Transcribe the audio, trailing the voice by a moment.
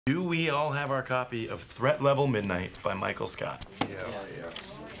Do we all have our copy of Threat Level Midnight by Michael Scott? Yeah.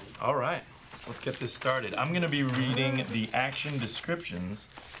 All right, let's get this started. I'm gonna be reading the action descriptions,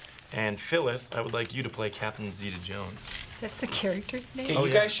 and Phyllis, I would like you to play Captain Zeta-Jones. That's the character's name? Okay, you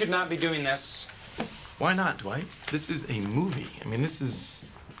guys should not be doing this. Why not, Dwight? This is a movie. I mean, this is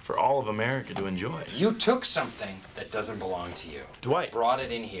for all of America to enjoy. You took something that doesn't belong to you. Dwight, Brought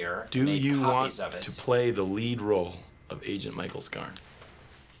it in here, do made you want copies of it. to play the lead role of Agent Michael Scarn?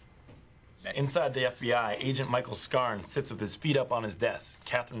 Inside the FBI, Agent Michael Scarn sits with his feet up on his desk.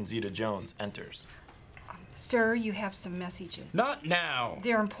 Catherine Zeta-Jones enters. Sir, you have some messages. Not now.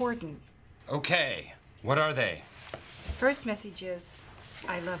 They're important. Okay, what are they? First message is,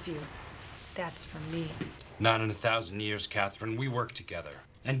 I love you. That's for me. Not in 1,000 years, Catherine. We work together.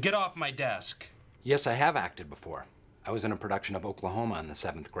 And get off my desk. Yes, I have acted before. I was in a production of Oklahoma in the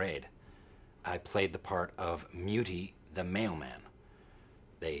 7th grade. I played the part of Muty the mailman.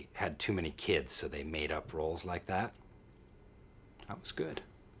 They had too many kids, so they made up roles like that. That was good.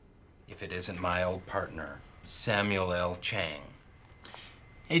 If it isn't my old partner, Samuel L. Chang.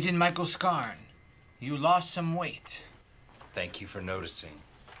 Agent Michael Scarn, you lost some weight. Thank you for noticing.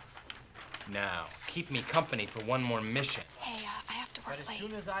 Now, keep me company for one more mission. Hey, I have to work But as late.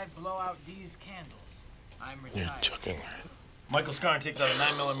 soon as I blow out these candles, I'm retired. You're joking, right? Michael Scarn takes out a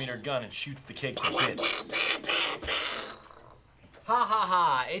 9mm gun and shoots the cake to bits. Ha ha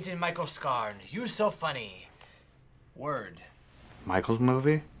ha, Agent Michael Scarn, you so funny. Word. Michael's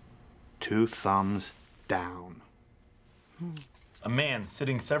movie? 2 thumbs down. A man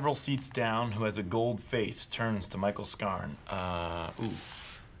sitting several seats down who has a gold face turns to Michael Scarn.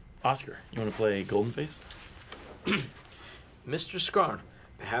 Oscar, you want to play Golden Face? Mr. Scarn,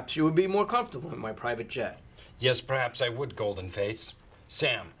 perhaps you would be more comfortable in my private jet. Yes, perhaps I would, Golden Face.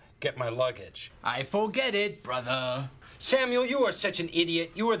 Sam, get my luggage. I forget it, brother. Samuel, you are such an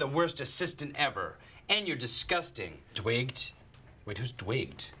idiot. You are the worst assistant ever. And you're disgusting. Dwigged? Wait, who's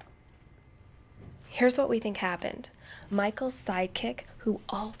Dwigged? Here's what we think happened. Michael's sidekick, who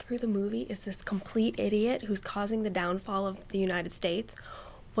all through the movie is this complete idiot who's causing the downfall of the United States,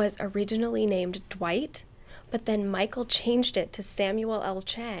 was originally named Dwight, but then Michael changed it to Samuel L.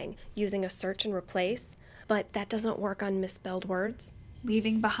 Chang using a search and replace, but that doesn't work on misspelled words.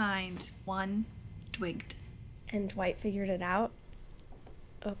 Leaving behind one Dwigged. And Dwight figured it out.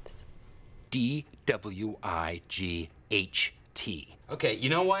 Oops. D-W-I-G-H-T. Okay, you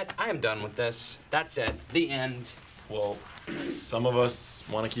know what? I am done with this. That's it. The end. Well, some of us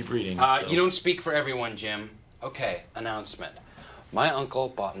want to keep reading. You don't speak for everyone, Jim. Okay, announcement. My uncle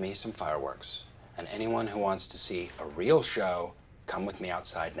bought me some fireworks, and anyone who wants to see a real show, come with me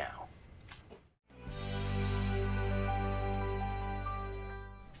outside now.